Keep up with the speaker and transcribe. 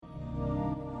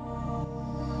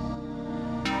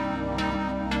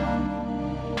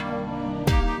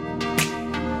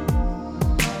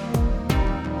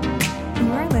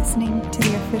listening to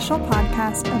the official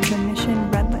podcast of the Mission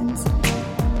Redlands.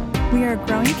 We are a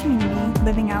growing community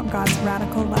living out God's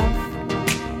radical love.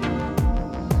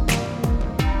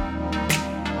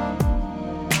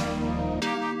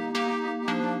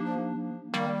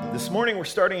 This morning we're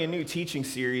starting a new teaching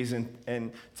series,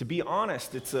 and to be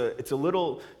honest, it's a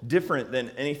little different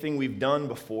than anything we've done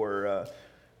before.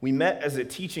 We met as a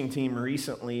teaching team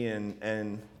recently,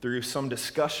 and through some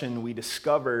discussion, we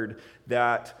discovered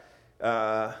that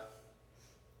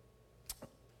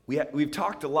we've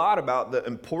talked a lot about the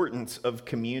importance of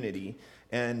community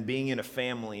and being in a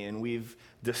family, and we've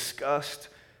discussed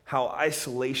how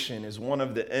isolation is one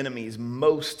of the enemy's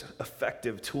most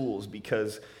effective tools,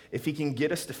 because if he can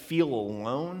get us to feel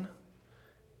alone,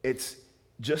 it's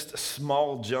just a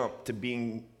small jump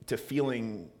to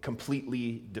feeling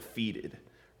completely defeated,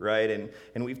 right?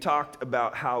 And we've talked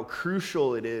about how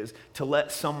crucial it is to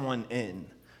let someone in,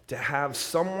 to have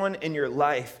someone in your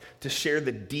life to share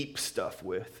the deep stuff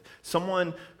with,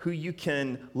 someone who you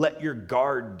can let your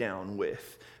guard down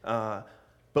with.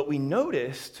 But we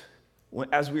noticed,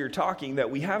 as we were talking,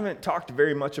 that we haven't talked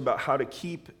very much about how to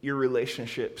keep your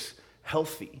relationships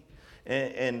healthy.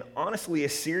 And honestly, a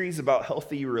series about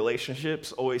healthy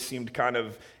relationships always seemed kind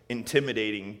of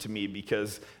intimidating to me,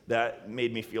 because that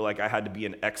made me feel like I had to be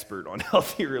an expert on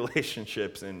healthy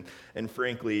relationships, and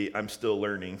frankly, I'm still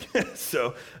learning.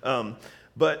 Because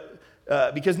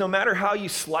no matter how you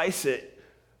slice it,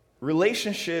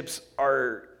 relationships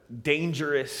are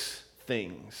dangerous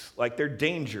things. Like, they're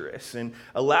dangerous, and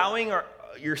allowing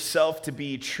yourself to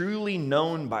be truly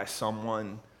known by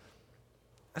someone,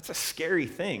 that's a scary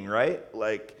thing, right?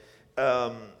 Like,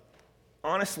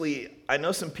 honestly, I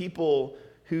know some people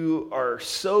who are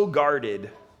so guarded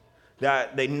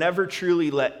that they never truly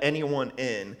let anyone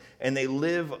in, and they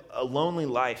live a lonely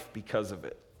life because of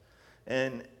it.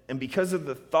 And because of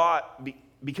the thought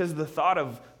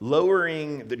of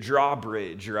lowering the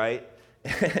drawbridge, right?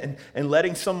 and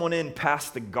letting someone in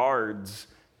past the guards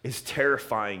is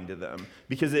terrifying to them,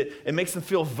 because it makes them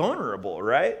feel vulnerable,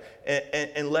 right?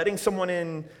 And letting someone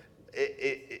in,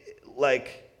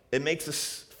 it makes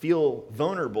us feel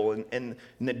vulnerable. And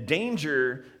the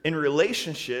danger in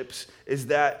relationships is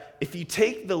that if you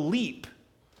take the leap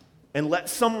and let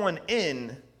someone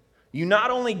in, you not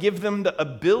only give them the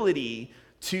ability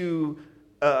to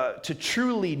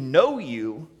truly know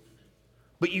you,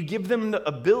 but you give them the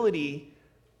ability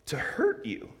to hurt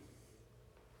you.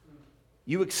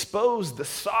 You expose the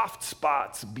soft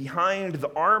spots behind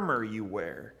the armor you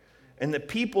wear. And the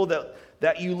people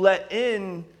that you let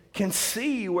in can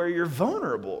see where you're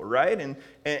vulnerable, right?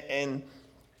 And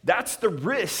that's the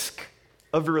risk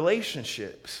of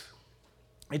relationships.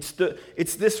 It's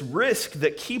this risk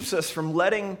that keeps us from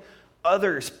letting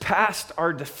others past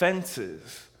our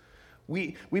defenses.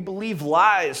 We believe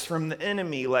lies from the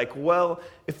enemy, like, well,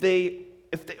 if they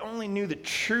only knew the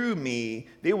true me,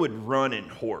 they would run in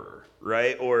horror.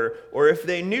 Right? Or if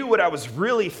they knew what I was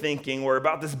really thinking, or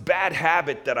about this bad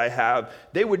habit that I have,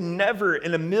 they would never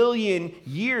in a million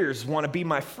years want to be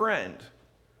my friend.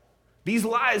 These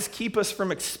lies keep us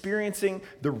from experiencing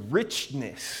the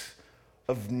richness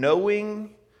of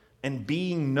knowing and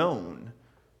being known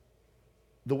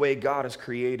the way God has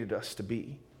created us to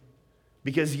be.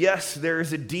 Because yes, there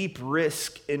is a deep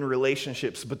risk in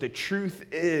relationships, but the truth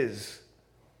is,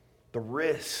 the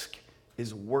risk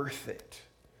is worth it.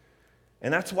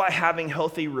 And that's why having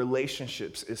healthy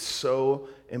relationships is so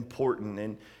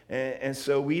important. And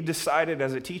so we decided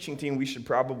as a teaching team we should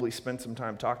probably spend some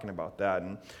time talking about that.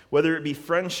 And whether it be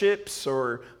friendships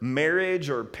or marriage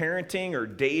or parenting or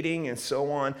dating and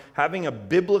so on, having a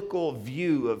biblical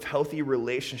view of healthy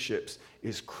relationships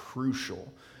is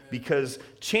crucial. Because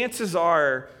chances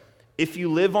are, if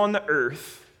you live on the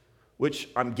earth, which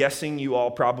I'm guessing you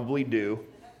all probably do,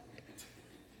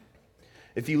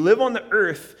 if you live on the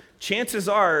earth, chances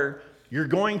are you're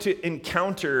going to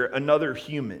encounter another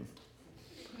human.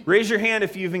 Raise your hand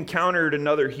if you've encountered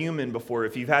another human before,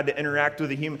 if you've had to interact with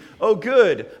a human. Oh,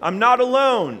 good. I'm not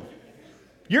alone.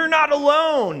 You're not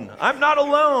alone. I'm not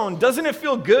alone. Doesn't it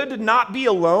feel good to not be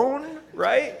alone,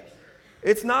 right?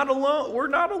 It's not alone. We're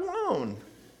not alone.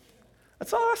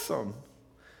 That's awesome.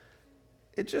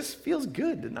 It just feels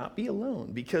good to not be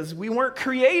alone, because we weren't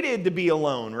created to be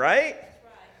alone, right?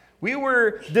 We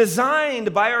were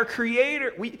designed by our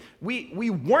Creator. We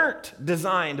weren't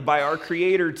designed by our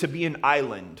Creator to be an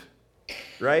island,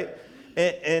 right?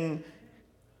 And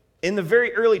in the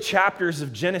very early chapters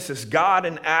of Genesis, God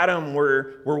and Adam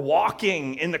were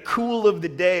walking in the cool of the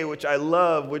day, which I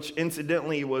love, which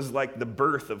incidentally was like the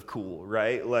birth of cool,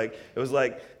 right? Like, it was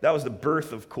like, that was the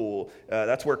birth of cool.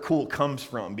 That's where cool comes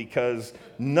from, because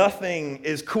nothing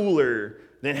is cooler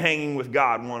than hanging with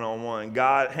God one-on-one.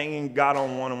 Hanging God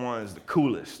on one-on-one is the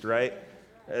coolest, right?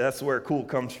 That's where cool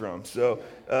comes from. So,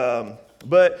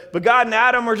 but God and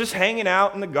Adam were just hanging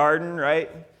out in the garden,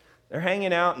 right? They're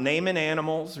hanging out, naming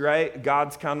animals, right?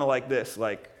 God's kind of like this,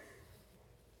 like,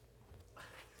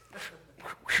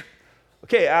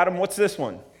 okay, Adam, what's this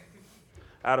one?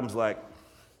 Adam's like,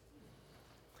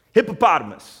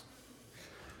 hippopotamus.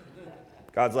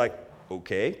 God's like,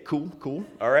 okay, cool,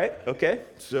 all right, okay.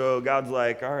 So God's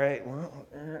like, all right, well,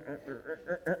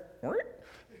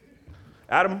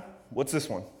 Adam, what's this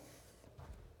one?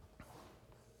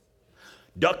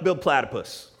 Duck-billed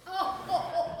platypus.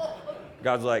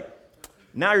 God's like,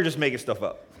 now you're just making stuff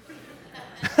up.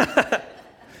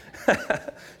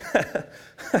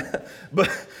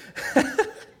 But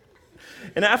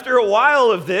and after a while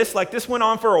of this, like this went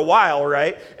on for a while,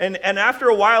 right? And after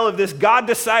a while of this, God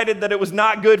decided that it was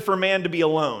not good for man to be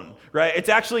alone, right? It's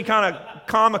actually kind of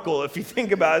comical if you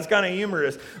think about it. It's kind of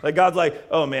humorous. Like God's like,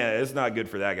 oh man, it's not good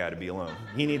for that guy to be alone.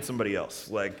 He needs somebody else.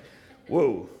 Like,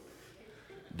 whoa,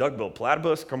 duck-billed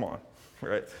platypus, come on,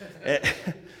 right?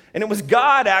 And it was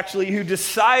God, actually, who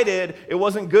decided it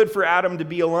wasn't good for Adam to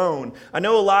be alone. I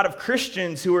know a lot of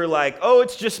Christians who are like, oh,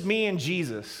 it's just me and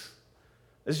Jesus.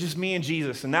 It's just me and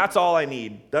Jesus, and that's all I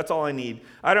need. That's all I need.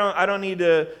 I don't need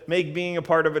to make being a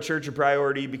part of a church a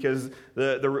priority, because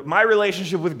my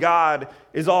relationship with God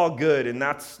is all good, and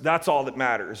that's all that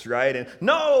matters, right? And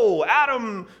no,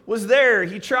 Adam was there.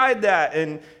 He tried that,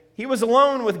 and he was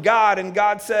alone with God, and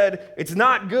God said, it's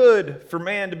not good for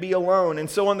man to be alone. And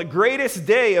so on the greatest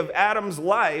day of Adam's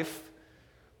life,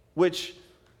 which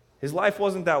his life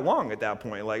wasn't that long at that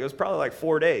point, like it was probably like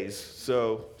 4 days,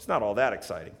 so it's not all that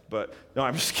exciting. But no,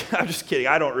 I'm just kidding.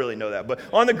 I don't really know that. But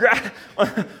on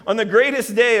the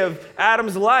greatest day of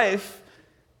Adam's life,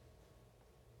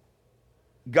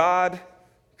 God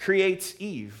creates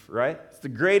Eve, right? It's the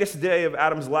greatest day of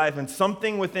Adam's life, and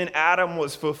something within Adam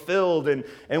was fulfilled. And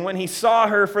when he saw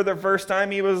her for the first time,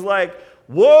 he was like,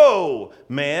 whoa,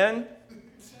 man.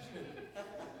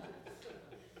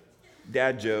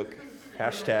 Dad joke.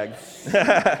 Hashtag.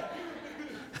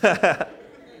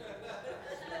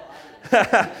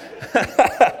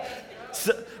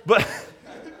 But,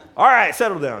 all right,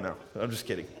 settle down now. I'm just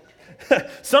kidding.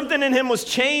 Something in him was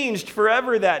changed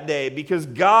forever that day, because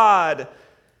God,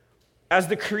 as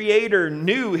the creator,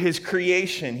 knew his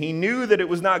creation. He knew that it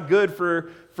was not good for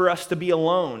us to be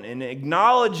alone. And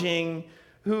acknowledging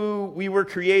who we were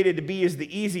created to be is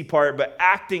the easy part, but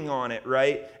acting on it,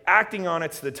 right? Acting on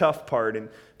it's the tough part. And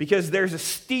because there's a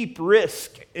steep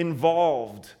risk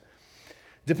involved.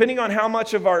 Depending on how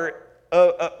much of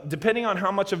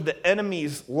the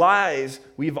enemy's lies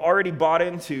we've already bought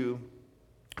into,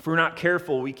 if we're not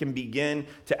careful, we can begin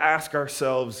to ask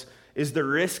ourselves, is the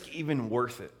risk even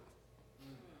worth it?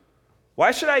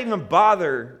 Why should I even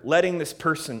bother letting this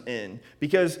person in?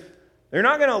 Because they're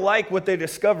not going to like what they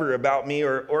discover about me,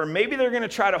 or maybe they're going to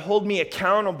try to hold me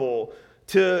accountable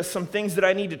to some things that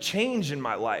I need to change in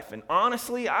my life. And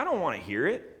honestly, I don't want to hear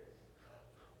it.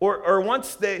 Or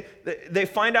once they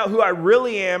find out who I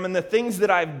really am and the things that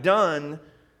I've done,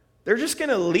 they're just going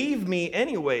to leave me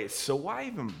anyways. So why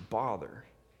even bother?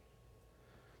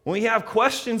 When we have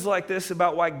questions like this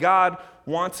about why God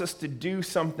wants us to do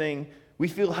something we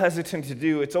feel hesitant to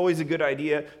do, it's always a good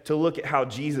idea to look at how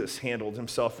Jesus handled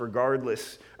himself regarding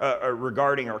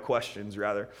our questions,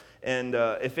 rather. And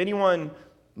if anyone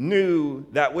knew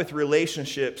that with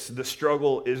relationships, the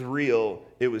struggle is real,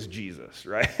 it was Jesus,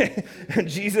 right?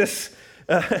 Jesus,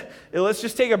 let's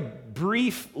just take a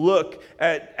brief look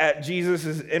at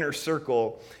Jesus' inner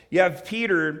circle. You have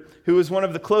Peter, who is one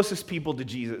of the closest people to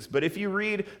Jesus. But if you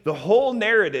read the whole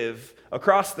narrative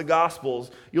across the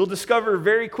Gospels, you'll discover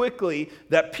very quickly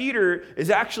that Peter is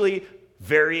actually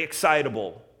very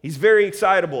excitable. He's very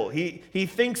excitable. He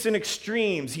thinks in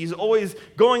extremes. He's always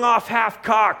going off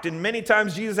half-cocked, and many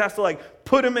times Jesus has to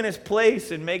put him in his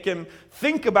place and make him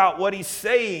think about what he's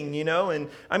saying, you know? And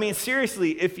I mean,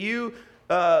 seriously, if you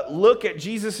look at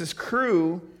Jesus'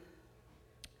 crew,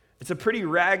 it's a pretty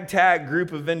ragtag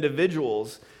group of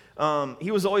individuals. He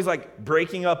was always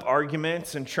breaking up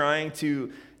arguments and trying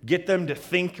to get them to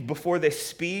think before they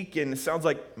speak, and it sounds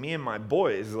like me and my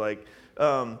boys.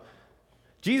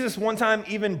 Jesus one time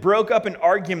even broke up an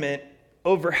argument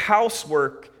over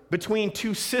housework between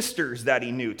two sisters that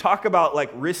he knew. Talk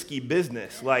about risky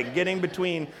business, getting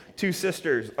between two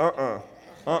sisters.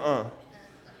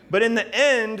 But in the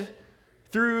end,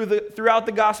 throughout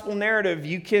the gospel narrative,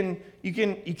 you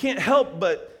can't help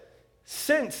but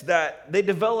sense that they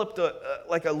developed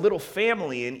a little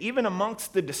family, and even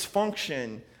amongst the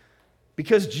dysfunction,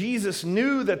 because Jesus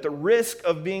knew that the risk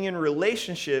of being in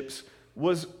relationships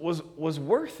was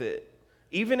worth it.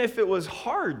 Even if it was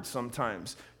hard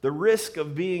sometimes, the risk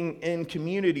of being in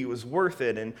community was worth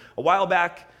it. And a while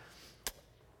back,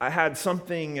 I had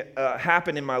something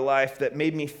happen in my life that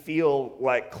made me feel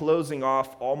like closing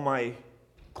off all my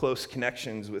close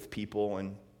connections with people.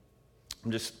 And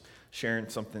I'm just sharing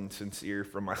something sincere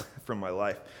from my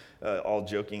life, all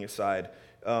joking aside.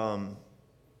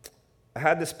 I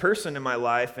had this person in my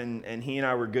life, and he and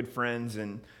I were good friends,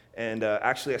 and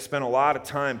actually I spent a lot of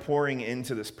time pouring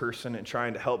into this person and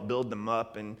trying to help build them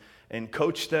up and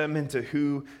coach them into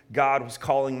who God was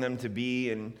calling them to be.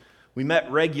 And we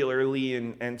met regularly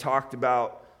and talked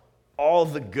about all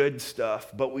the good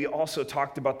stuff, but we also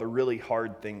talked about the really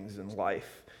hard things in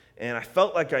life. And I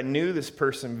felt like I knew this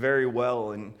person very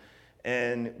well,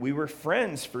 and we were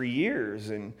friends for years.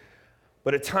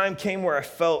 But a time came where I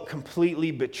felt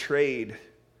completely betrayed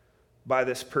by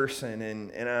this person.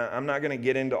 And I'm not going to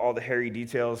get into all the hairy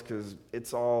details because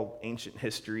it's all ancient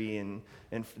history, and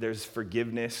there's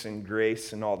forgiveness and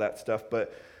grace and all that stuff.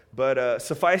 But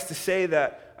suffice to say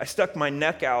that I stuck my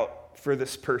neck out for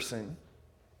this person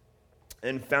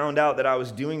and found out that I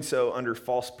was doing so under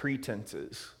false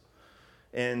pretenses.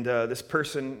 And this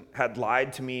person had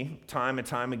lied to me time and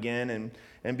time again.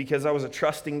 And because I was a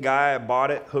trusting guy, I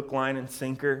bought it hook, line, and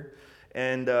sinker.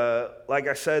 And like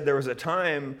I said, there was a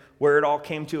time where it all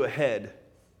came to a head.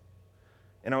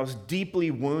 And I was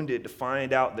deeply wounded to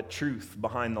find out the truth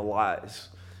behind the lies.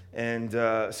 And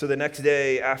so the next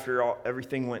day, after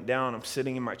everything went down, I'm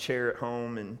sitting in my chair at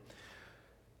home and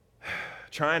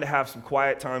trying to have some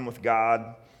quiet time with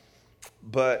God.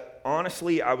 But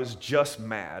honestly, I was just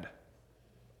mad.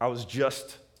 I was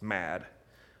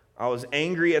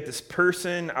angry at this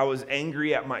person. I was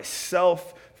angry at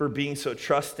myself for being so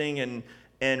trusting.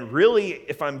 And really,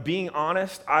 if I'm being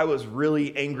honest, I was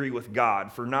really angry with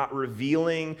God for not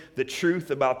revealing the truth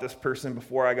about this person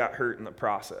before I got hurt in the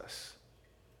process.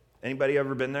 Anybody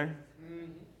ever been there?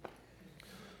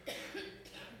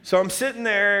 So I'm sitting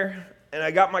there, and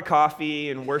I got my coffee,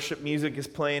 and worship music is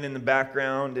playing in the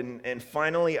background, and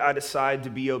finally I decide to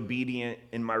be obedient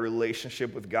in my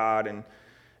relationship with God, and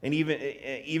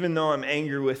even though I'm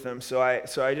angry with Him, so I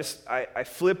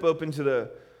flip open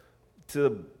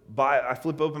I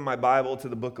flip open my Bible to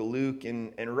the book of Luke,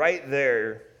 and right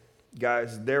there,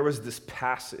 guys, there was this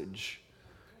passage,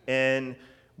 and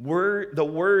the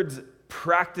words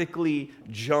practically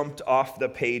jumped off the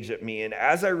page at me. And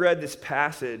as I read this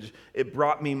passage, it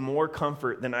brought me more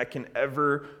comfort than I can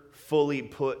ever fully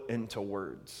put into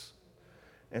words.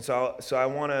 And so I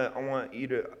want you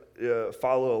to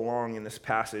follow along in this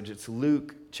passage. It's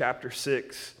Luke chapter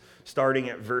 6, starting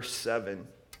at verse 7.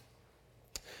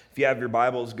 If you have your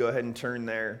Bibles, go ahead and turn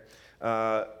there.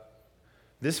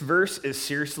 This verse is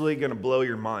seriously going to blow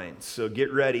your mind. So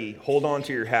get ready. Hold on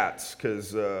to your hats,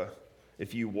 because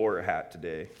if you wore a hat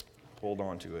today, hold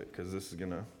on to it, because this is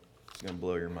gonna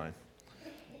blow your mind.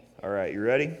 All right, you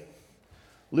ready?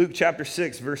 Luke chapter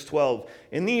 6, verse 12.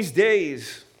 In these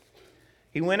days,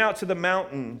 he went out to the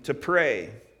mountain to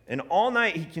pray, and all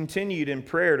night he continued in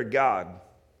prayer to God.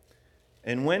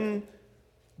 And when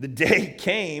the day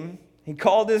came, he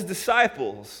called his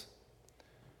disciples,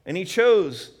 and he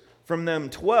chose from them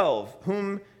 12,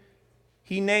 whom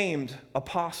he named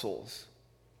apostles.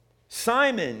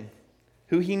 Simon,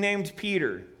 who he named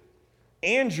Peter,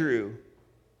 Andrew,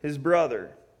 his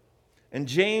brother, and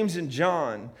James and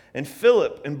John, and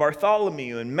Philip and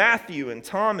Bartholomew, and Matthew and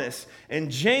Thomas,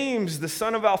 and James the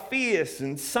son of Alphaeus,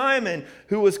 and Simon,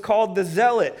 who was called the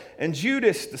Zealot, and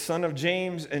Judas the son of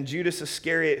James, and Judas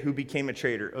Iscariot, who became a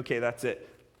traitor. Okay, that's it.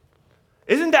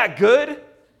 Isn't that good?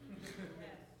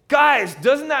 Guys,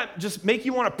 doesn't that just make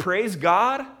you want to praise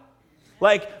God?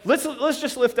 Like, let's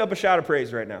just lift up a shout of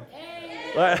praise right now.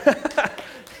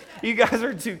 You guys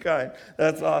are too kind.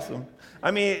 That's awesome.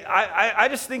 I mean, I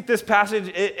just think this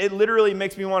passage, it literally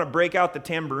makes me want to break out the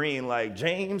tambourine, like,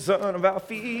 James, son of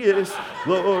Alphaeus,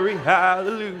 glory,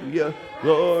 hallelujah,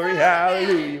 glory,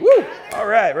 hallelujah. Woo! All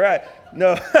right.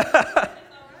 No.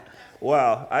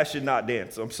 Wow, I should not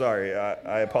dance. I'm sorry.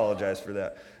 I apologize for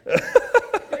that.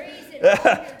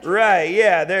 Right,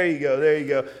 yeah, there you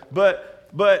go.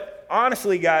 But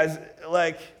honestly, guys,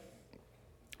 like,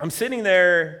 I'm sitting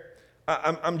there,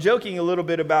 I'm joking a little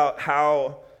bit about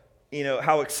how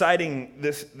exciting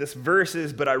this verse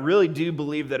is, but I really do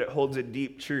believe that it holds a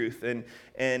deep truth. And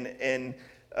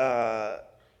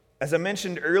As I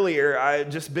mentioned earlier, I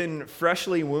had just been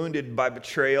freshly wounded by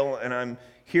betrayal, and I'm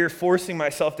here forcing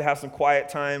myself to have some quiet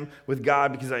time with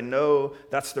God because I know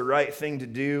that's the right thing to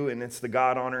do and it's the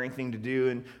God-honoring thing to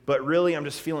do. But really, I'm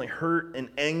just feeling hurt and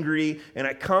angry, and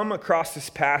I come across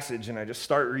this passage and I just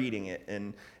start reading it,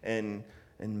 and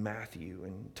Matthew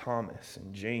and Thomas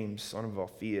and James, son of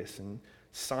Alphaeus, and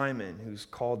Simon, who's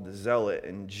called the Zealot,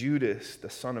 and Judas, the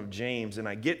son of James. And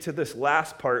I get to this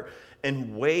last part,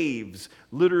 and waves,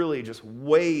 literally just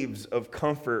waves of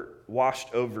comfort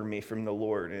washed over me from the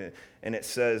Lord. And it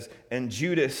says, and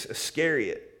Judas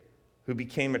Iscariot, who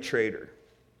became a traitor.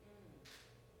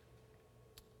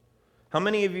 How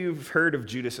many of you have heard of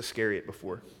Judas Iscariot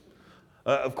before?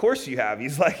 Of course you have.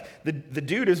 He's like, the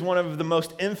dude is one of the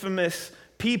most infamous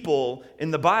people in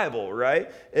the Bible,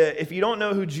 right? If you don't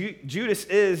know who Judas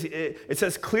is, it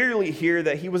says clearly here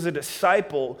that he was a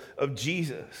disciple of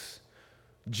Jesus.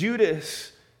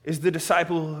 Judas is the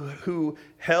disciple who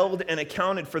held and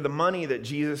accounted for the money that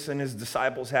Jesus and his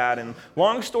disciples had. And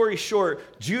long story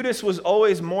short, Judas was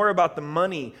always more about the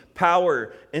money,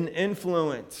 power, and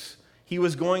influence he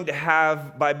was going to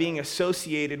have by being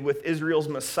associated with Israel's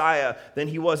Messiah than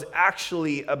he was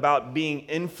actually about being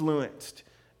influenced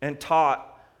and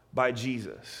taught by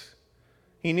Jesus.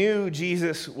 He knew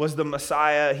Jesus was the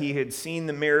Messiah. He had seen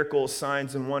the miracles,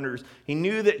 signs, and wonders. He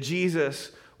knew that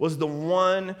Jesus was the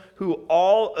one who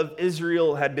all of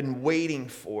Israel had been waiting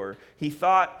for. He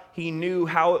thought he knew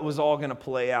how it was all going to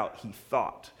play out. He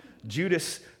thought.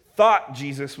 Judas thought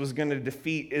Jesus was going to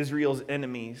defeat Israel's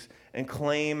enemies and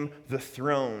claim the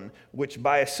throne, which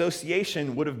by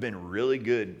association would have been really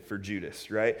good for Judas,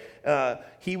 right?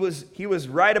 He was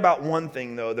right about one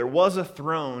thing, though. There was a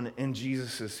throne in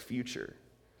Jesus' future.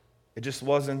 It just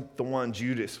wasn't the one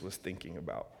Judas was thinking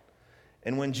about.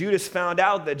 And when Judas found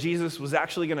out that Jesus was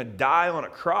actually going to die on a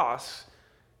cross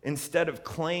instead of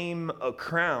claim a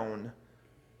crown,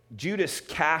 Judas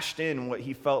cashed in what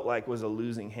he felt like was a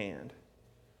losing hand.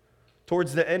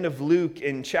 Towards the end of Luke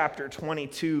in chapter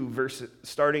 22,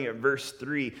 starting at verse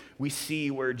 3, we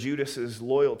see where Judas's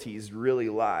loyalties really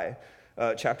lie.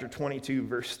 Chapter 22,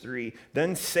 verse 3.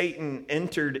 Then Satan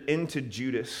entered into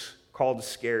Judas, called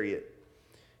Iscariot.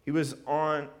 He was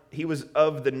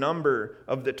of the number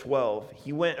of the 12.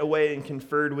 He went away and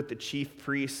conferred with the chief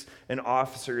priests and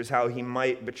officers how he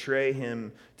might betray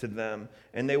him to them.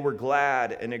 And they were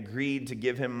glad and agreed to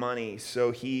give him money.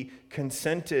 So he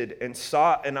consented and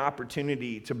sought an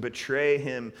opportunity to betray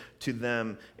him to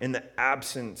them in the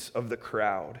absence of the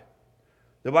crowd.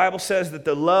 The Bible says that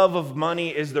the love of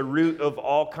money is the root of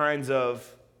all kinds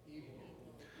of evil.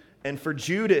 And for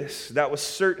Judas, that was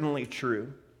certainly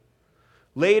true.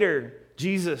 Later,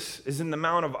 Jesus is in the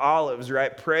Mount of Olives,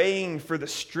 right, praying for the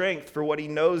strength for what he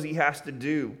knows he has to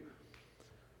do,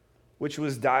 which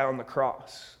was die on the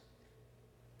cross.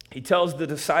 He tells the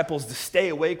disciples to stay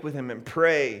awake with him and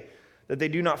pray that they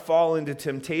do not fall into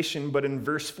temptation. But in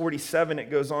verse 47, it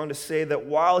goes on to say that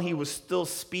while he was still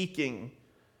speaking,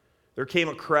 there came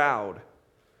a crowd.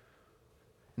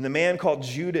 And the man called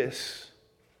Judas,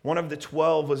 one of the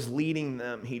 12, was leading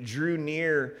them. He drew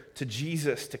near to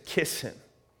Jesus to kiss him.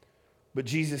 But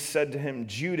Jesus said to him,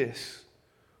 Judas,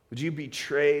 would you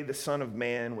betray the Son of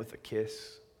Man with a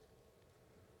kiss?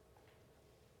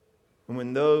 And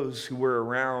when those who were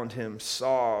around him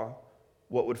saw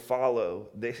what would follow,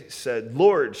 they said,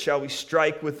 Lord, shall we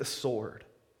strike with the sword?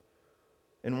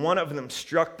 And one of them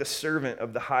struck the servant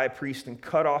of the high priest and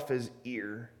cut off his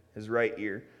ear, his right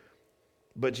ear.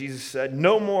 But Jesus said,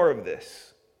 no more of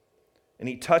this. And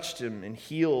he touched him and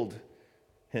healed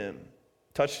him.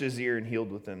 Touched his ear and healed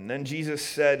with him. Then Jesus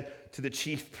said to the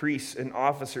chief priests and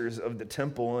officers of the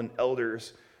temple and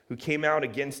elders who came out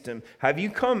against him, have you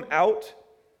come out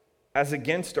as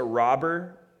against a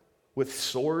robber with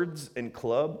swords and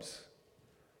clubs?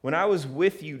 When I was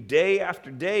with you day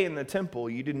after day in the temple,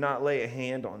 you did not lay a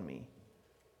hand on me.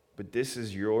 But this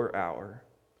is your hour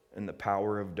and the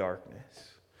power of darkness.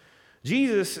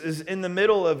 Jesus is in the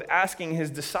middle of asking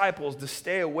his disciples to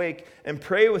stay awake and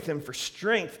pray with him for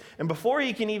strength. And before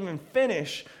he can even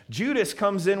finish, Judas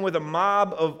comes in with a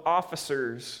mob of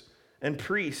officers and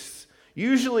priests.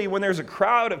 Usually when there's a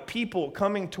crowd of people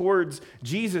coming towards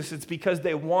Jesus, it's because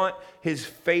they want his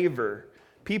favor.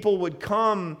 People would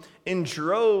come in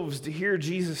droves to hear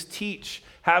Jesus teach,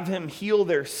 have him heal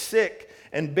their sick,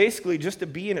 and basically just to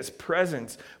be in his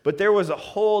presence. But there was a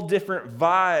whole different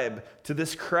vibe to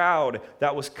this crowd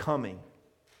that was coming.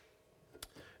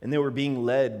 And they were being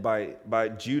led by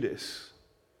Judas,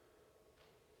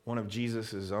 one of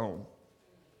Jesus' own.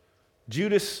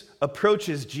 Judas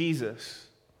approaches Jesus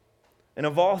and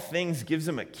of all things gives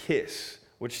him a kiss,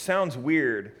 which sounds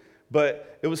weird,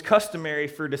 but it was customary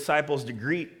for disciples to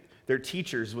greet their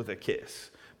teachers with a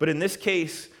kiss. But in this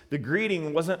case, the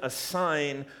greeting wasn't a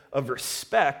sign of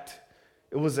respect,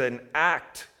 it was an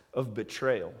act of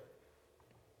betrayal.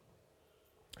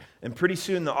 And pretty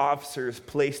soon the officers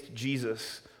placed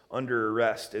Jesus under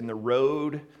arrest, and the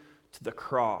road to the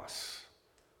cross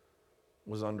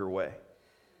was underway.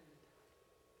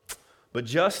 But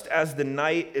just as the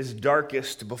night is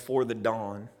darkest before the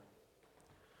dawn,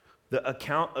 the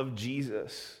account of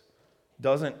Jesus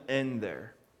doesn't end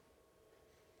there.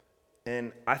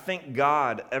 And I thank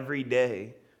God every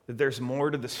day that there's more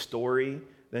to the story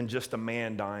than just a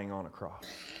man dying on a cross.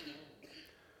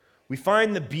 We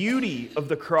find the beauty of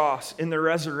the cross in the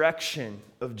resurrection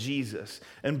of Jesus.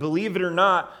 And believe it or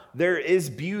not, there is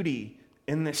beauty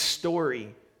in this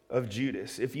story of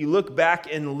Judas. If you look back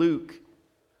in Luke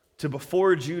to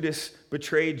before Judas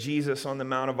betrayed Jesus on the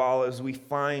Mount of Olives, we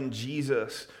find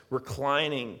Jesus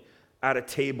reclining at a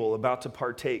table about to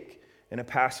partake in a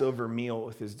Passover meal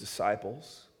with his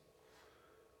disciples.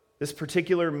 This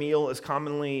particular meal is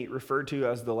commonly referred to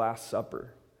as the Last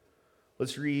Supper.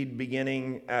 Let's read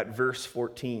beginning at verse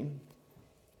 14.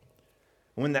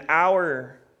 When the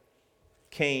hour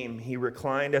came, he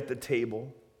reclined at the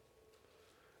table,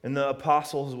 and the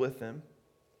apostles with him.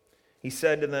 He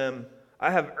said to them,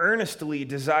 I have earnestly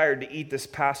desired to eat this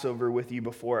Passover with you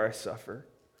before I suffer.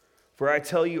 For I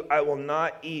tell you, I will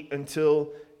not eat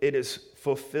until it is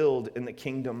fulfilled in the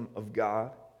kingdom of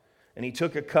God. And he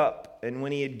took a cup, and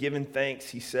when he had given thanks,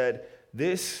 he said,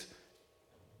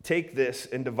 Take this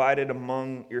and divide it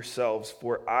among yourselves,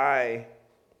 for I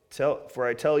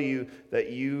tell you that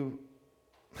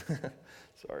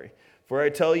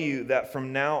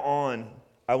from now on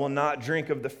I will not drink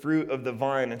of the fruit of the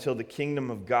vine until the kingdom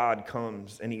of God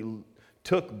comes. And he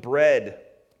took bread,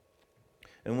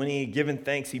 and when he had given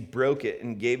thanks, he broke it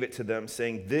and gave it to them,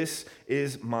 saying, This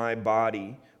is my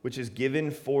body, which is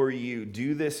given for you.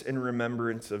 Do this in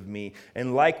remembrance of me.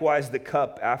 And likewise the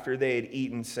cup after they had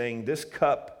eaten, saying, This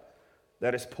cup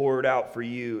that is poured out for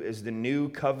you is the new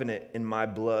covenant in my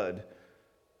blood.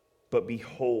 But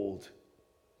behold,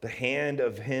 the hand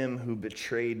of him who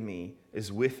betrayed me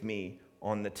is with me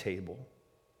on the table.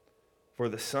 For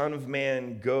the Son of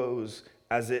Man goes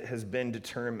as it has been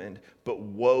determined, but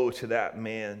woe to that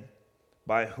man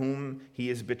by whom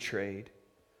he is betrayed.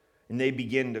 And they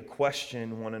begin to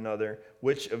question one another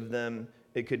which of them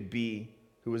it could be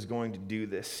who was going to do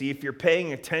this. See, if you're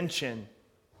paying attention,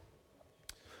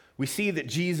 we see that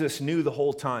Jesus knew the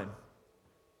whole time.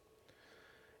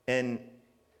 And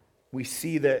we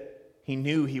see that he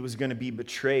knew he was going to be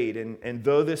betrayed. And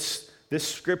though this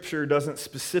scripture doesn't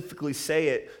specifically say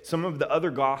it, some of the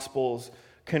other gospels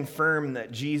confirm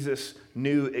that Jesus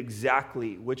knew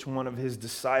exactly which one of his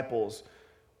disciples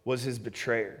was his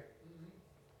betrayer.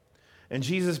 And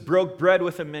Jesus broke bread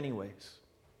with him anyways.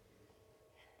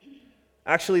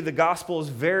 Actually, the Gospels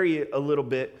vary a little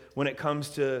bit when it comes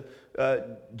to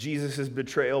Jesus'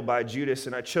 betrayal by Judas,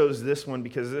 and I chose this one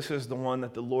because this is the one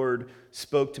that the Lord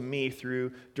spoke to me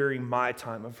through during my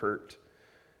time of hurt.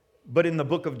 But in the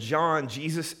book of John,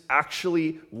 Jesus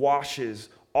actually washes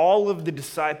all of the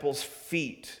disciples'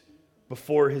 feet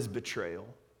before his betrayal.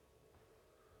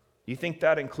 Do you think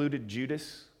that included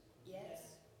Judas?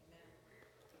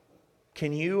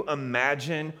 Can you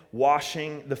imagine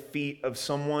washing the feet of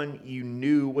someone you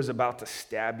knew was about to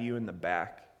stab you in the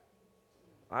back?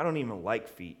 I don't even like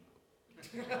feet.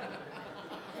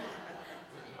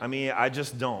 I mean, I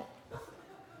just don't.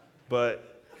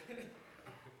 But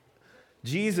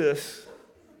Jesus,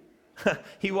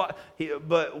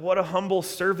 but what a humble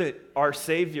servant our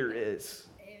Savior is,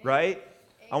 right?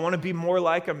 I want to be more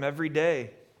like him every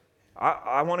day.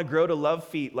 I want to grow to love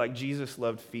feet like Jesus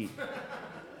loved feet.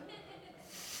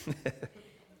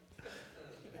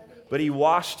 But he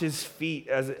washed his feet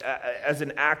as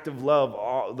an act of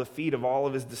love, the feet of all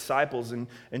of his disciples. And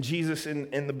Jesus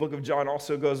in the book of John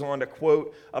also goes on to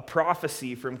quote a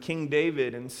prophecy from King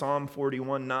David in Psalm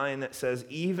 41:9 that says,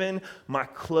 Even my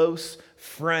close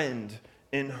friend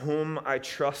in whom I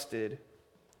trusted,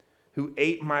 who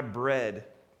ate my bread,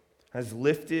 has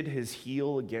lifted his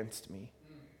heel against me.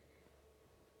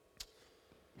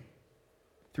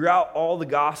 Throughout all the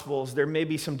Gospels, there may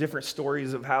be some different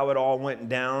stories of how it all went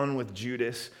down with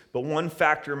Judas, but one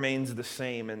fact remains the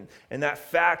same, and that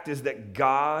fact is that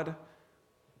God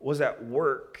was at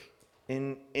work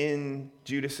in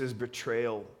Judas's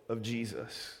betrayal of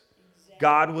Jesus.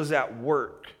 God was at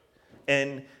work.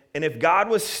 And if God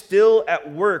was still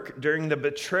at work during the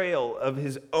betrayal of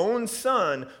his own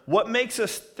son, what makes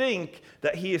us think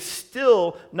that he is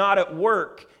still not at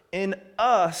work in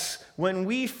us when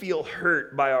we feel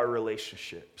hurt by our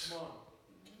relationships.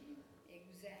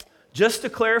 Just to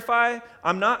clarify,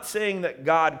 I'm not saying that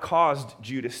God caused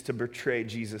Judas to betray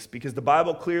Jesus, because the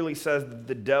Bible clearly says that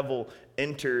the devil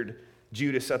entered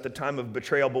Judas at the time of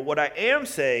betrayal. But what I am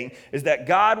saying is that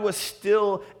God was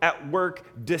still at work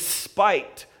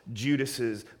despite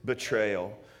Judas's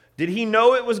betrayal. Did he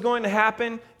know it was going to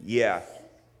happen? Yeah.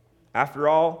 After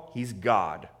all, he's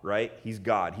God, right? He's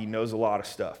God. He knows a lot of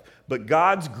stuff. But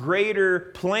God's greater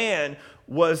plan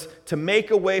was to make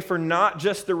a way for not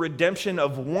just the redemption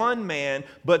of one man,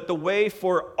 but the way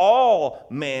for all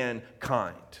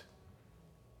mankind.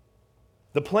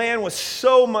 The plan was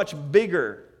so much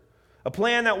bigger. A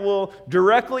plan that will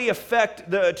directly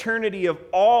affect the eternity of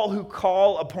all who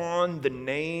call upon the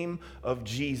name of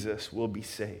Jesus will be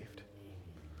saved.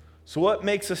 So what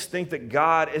makes us think that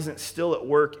God isn't still at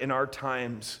work in our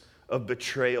times of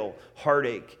betrayal,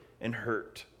 heartache, and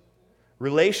hurt?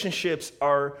 Relationships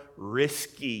are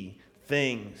risky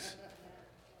things.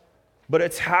 But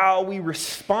it's how we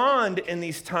respond in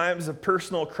these times of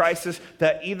personal crisis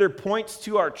that either points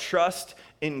to our trust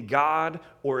in God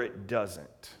or it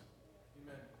doesn't.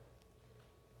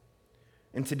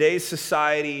 In today's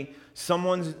society,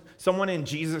 someone in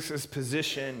Jesus'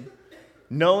 position,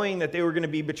 knowing that they were going to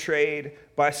be betrayed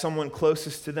by someone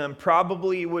closest to them,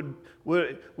 probably would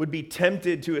be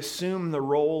tempted to assume the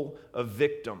role of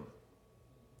victim.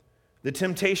 The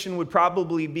temptation would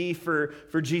probably be for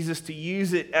Jesus to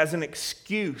use it as an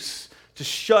excuse to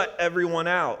shut everyone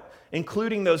out,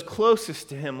 including those closest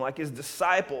to him, like his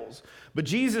disciples. But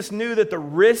Jesus knew that the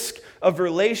risk of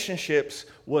relationships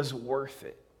was worth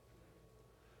it.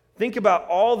 Think about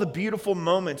all the beautiful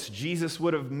moments Jesus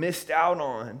would have missed out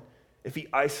on if he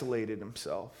isolated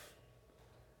himself.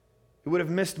 He would have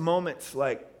missed moments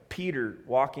like Peter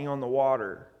walking on the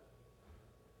water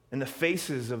and the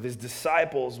faces of his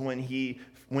disciples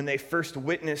when they first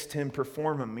witnessed him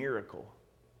perform a miracle.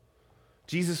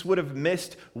 Jesus would have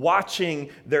missed watching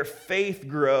their faith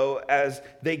grow as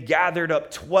they gathered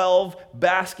up 12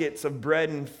 baskets of bread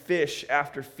and fish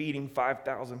after feeding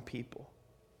 5,000 people.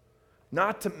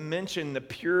 Not to mention the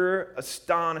pure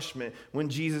astonishment when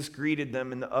Jesus greeted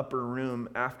them in the upper room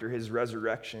after his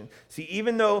resurrection. See,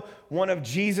 even though one of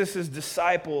Jesus'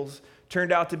 disciples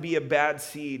turned out to be a bad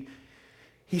seed,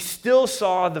 he still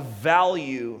saw the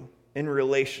value in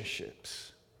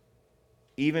relationships,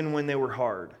 even when they were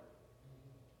hard.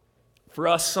 For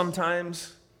us,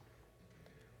 sometimes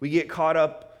we get caught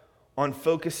up on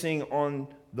focusing on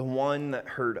the one that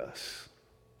hurt us.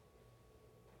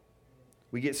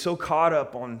 We get so caught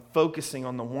up on focusing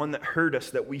on the one that hurt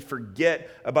us that we forget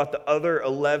about the other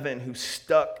 11 who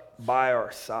stuck by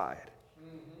our side.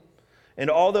 And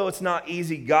although it's not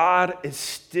easy, God is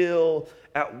still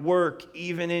at work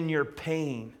even in your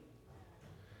pain.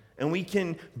 And we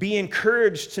can be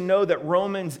encouraged to know that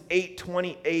Romans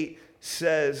 8:28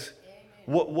 says,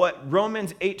 what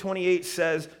Romans 8:28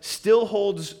 says still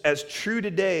holds as true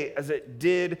today as it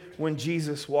did when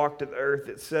Jesus walked the earth.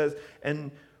 It says,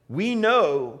 and we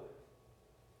know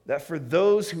that for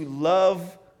those who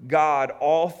love God,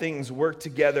 all things work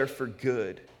together for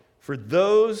good. For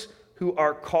those who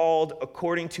are called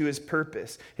according to his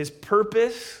purpose. His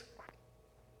purpose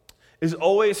is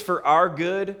always for our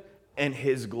good and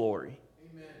his glory.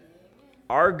 Amen.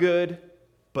 Our good,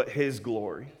 but his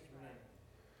glory.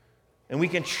 And we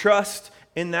can trust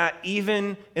in that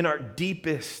even in our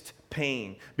deepest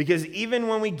pain. Because even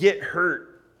when we get hurt,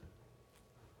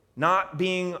 not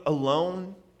being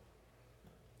alone,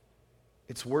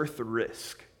 it's worth the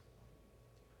risk.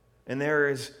 And there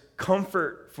is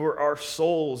comfort for our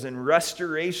souls and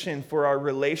restoration for our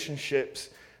relationships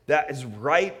that is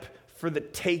ripe for the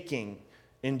taking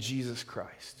in Jesus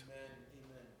Christ.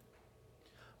 Amen.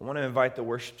 I want to invite the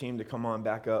worship team to come on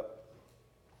back up.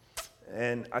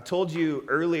 And I told you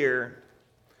earlier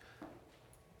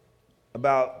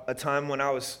about a time when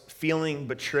I was feeling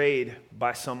betrayed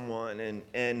by someone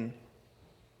and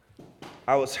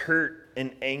I was hurt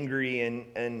and angry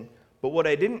but what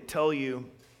I didn't tell you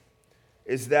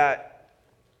is that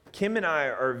Kim and I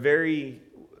are very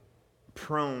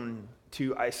prone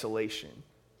to isolation.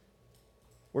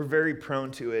 We're very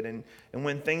prone to it, and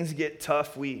when things get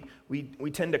tough, we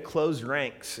tend to close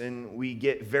ranks and we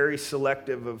get very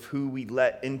selective of who we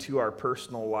let into our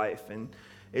personal life. And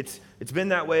it's been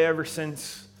that way ever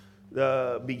since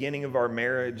the beginning of our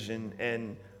marriage.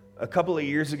 And a couple of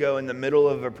years ago, in the middle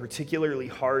of a particularly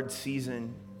hard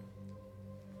season,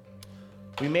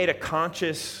 we made a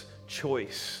conscious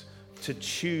choice to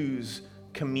choose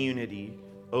community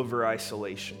over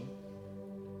isolation.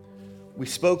 we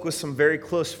spoke with some very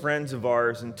close friends of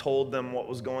ours and told them what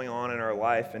was going on in our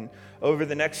life. And over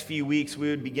the next few weeks, we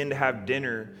would begin to have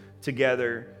dinner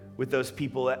together with those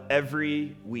people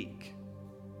every week.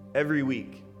 Every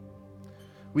week.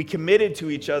 We committed to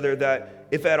each other that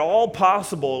if at all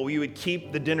possible, we would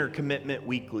keep the dinner commitment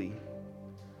weekly.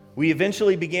 We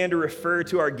eventually began to refer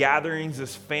to our gatherings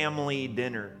as family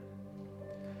dinner.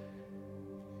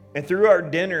 And through our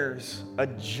dinners, a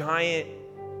giant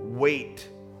weight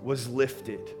was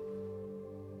lifted.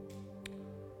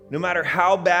 No matter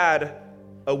how bad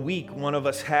a week one of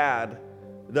us had,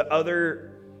 the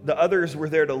others were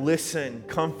there to listen,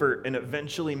 comfort, and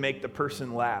eventually make the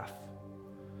person laugh.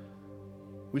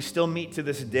 We still meet to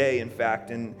this day, in fact,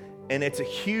 and it's a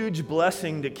huge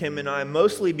blessing to Kim and I,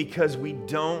 mostly because we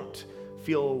don't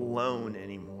feel alone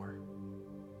anymore.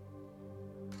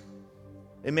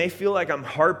 It may feel like I'm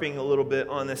harping a little bit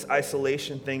on this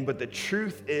isolation thing, but the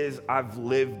truth is I've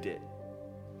lived it.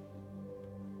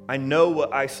 I know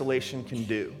what isolation can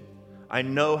do. I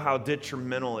know how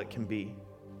detrimental it can be.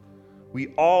 We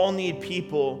all need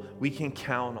people we can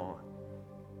count on.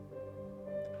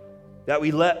 That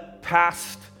we let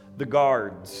past the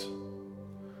guards.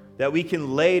 That we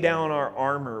can lay down our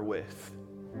armor with.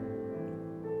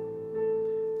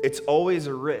 It's always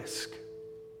a risk.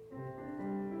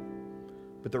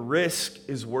 But the risk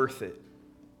is worth it.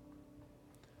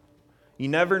 You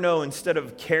never know, instead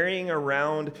of carrying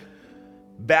around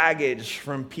baggage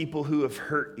from people who have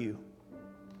hurt you,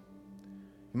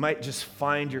 you might just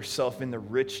find yourself in the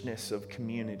richness of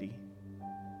community.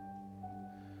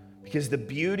 Because the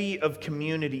beauty of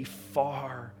community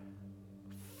far,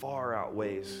 far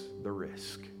outweighs the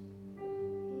risk.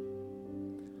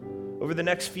 Over the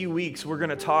next few weeks, we're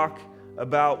going to talk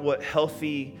about what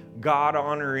healthy,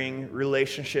 God-honoring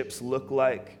relationships look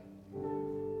like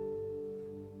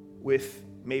with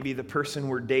maybe the person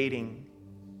we're dating,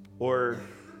 or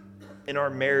in our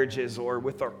marriages, or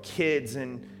with our kids,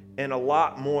 and a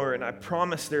lot more. And I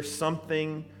promise there's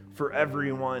something for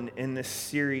everyone in this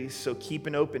series, so keep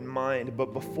an open mind.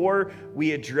 But before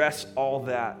we address all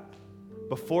that,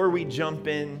 before we jump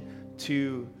in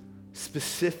to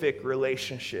specific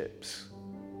relationships,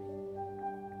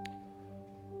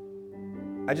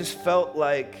 I just felt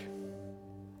like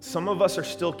some of us are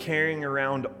still carrying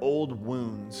around old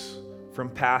wounds from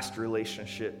past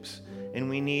relationships, and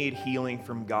we need healing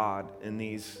from God in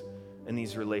these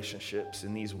relationships,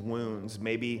 in these wounds.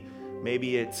 Maybe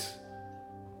it's,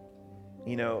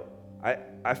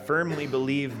 I firmly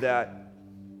believe that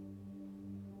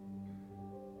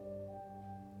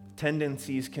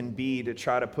tendencies can be to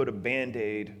try to put a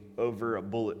Band-Aid over a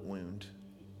bullet wound,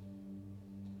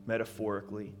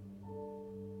 metaphorically.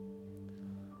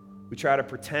 We try to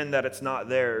pretend that it's not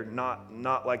there,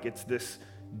 not like it's this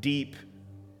deep,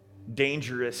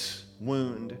 dangerous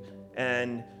wound,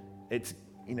 and it's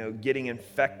getting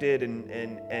infected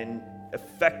and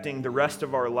affecting the rest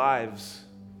of our lives.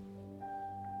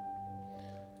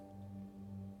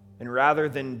 And rather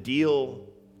than deal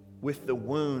with the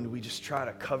wound, we just try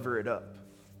to cover it up,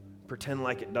 pretend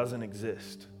like it doesn't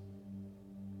exist.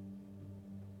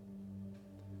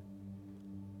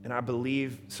 And I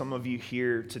believe some of you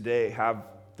here today have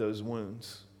those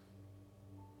wounds.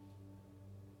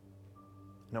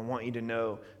 And I want you to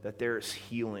know that there is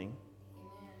healing,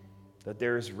 that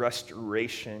there is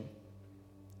restoration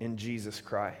in Jesus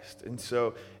Christ. And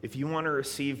so if you want to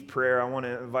receive prayer, I want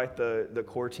to invite the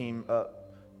core team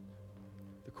up,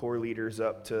 the core leaders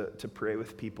up to pray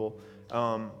with people.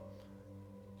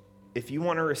 If you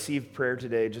want to receive prayer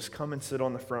today, just come and sit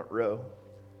on the front row,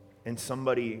 and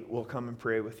somebody will come and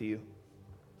pray with you.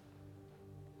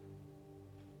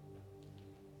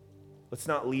 Let's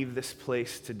not leave this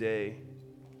place today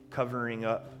covering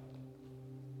up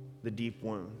the deep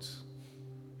wounds.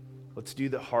 Let's do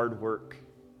the hard work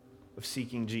of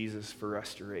seeking Jesus for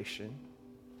restoration.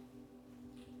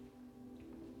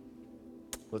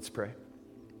 Let's pray.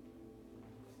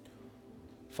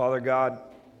 Father God,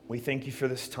 we thank you for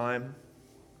this time.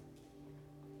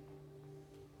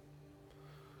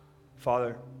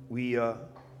 Father, we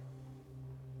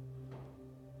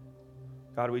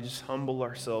just humble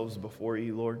ourselves before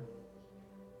you, Lord.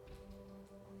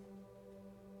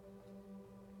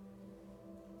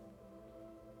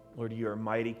 Lord, you are a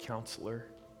mighty counselor.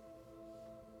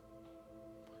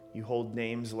 You hold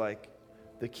names like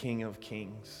the King of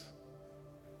Kings,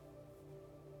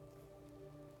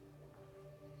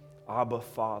 Abba,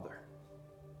 Father.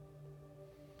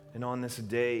 And on this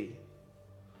day,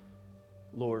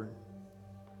 Lord,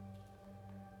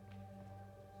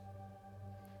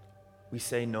 we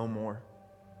say no more.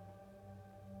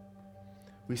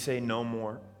 We say no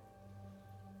more.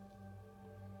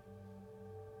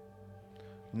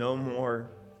 No more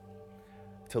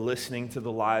to listening to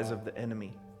the lies of the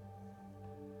enemy.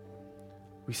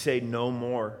 We say no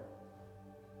more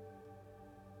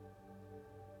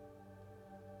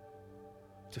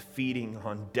to feeding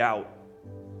on doubt.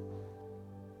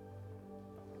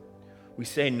 We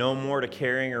say no more to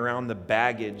carrying around the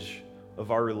baggage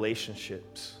of our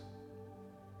relationships.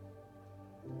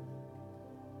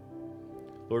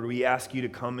 Lord, we ask you to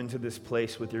come into this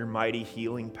place with your mighty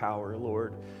healing power,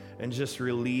 Lord, and just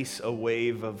release a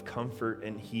wave of comfort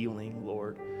and healing,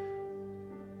 Lord.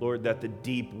 Lord, that the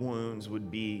deep wounds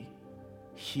would be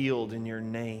healed in your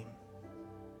name.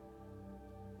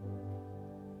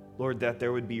 Lord, that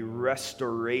there would be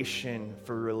restoration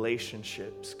for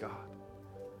relationships, God.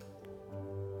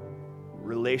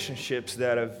 Relationships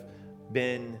that have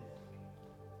been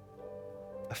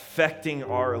affecting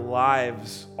our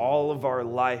lives, all of our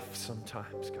life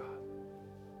sometimes, God.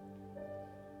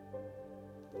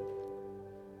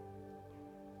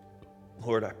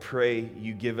 Lord, I pray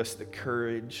you give us the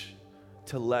courage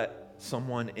to let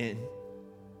someone in.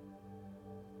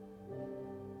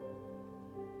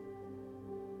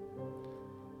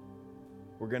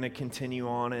 We're going to continue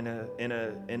on in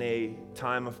a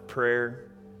time of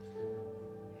prayer.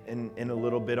 In a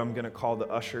little bit, I'm going to call the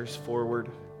ushers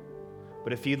forward.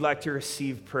 But if you'd like to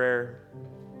receive prayer,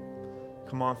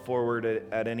 come on forward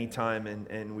at any time,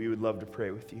 and we would love to pray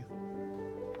with you.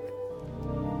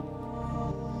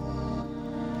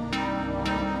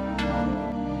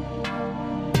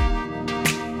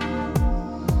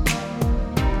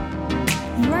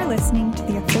 You are listening to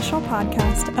the official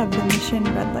podcast of The Mission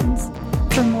Redlands.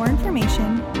 For more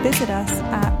information, visit us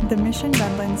at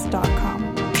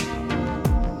themissionredlands.com.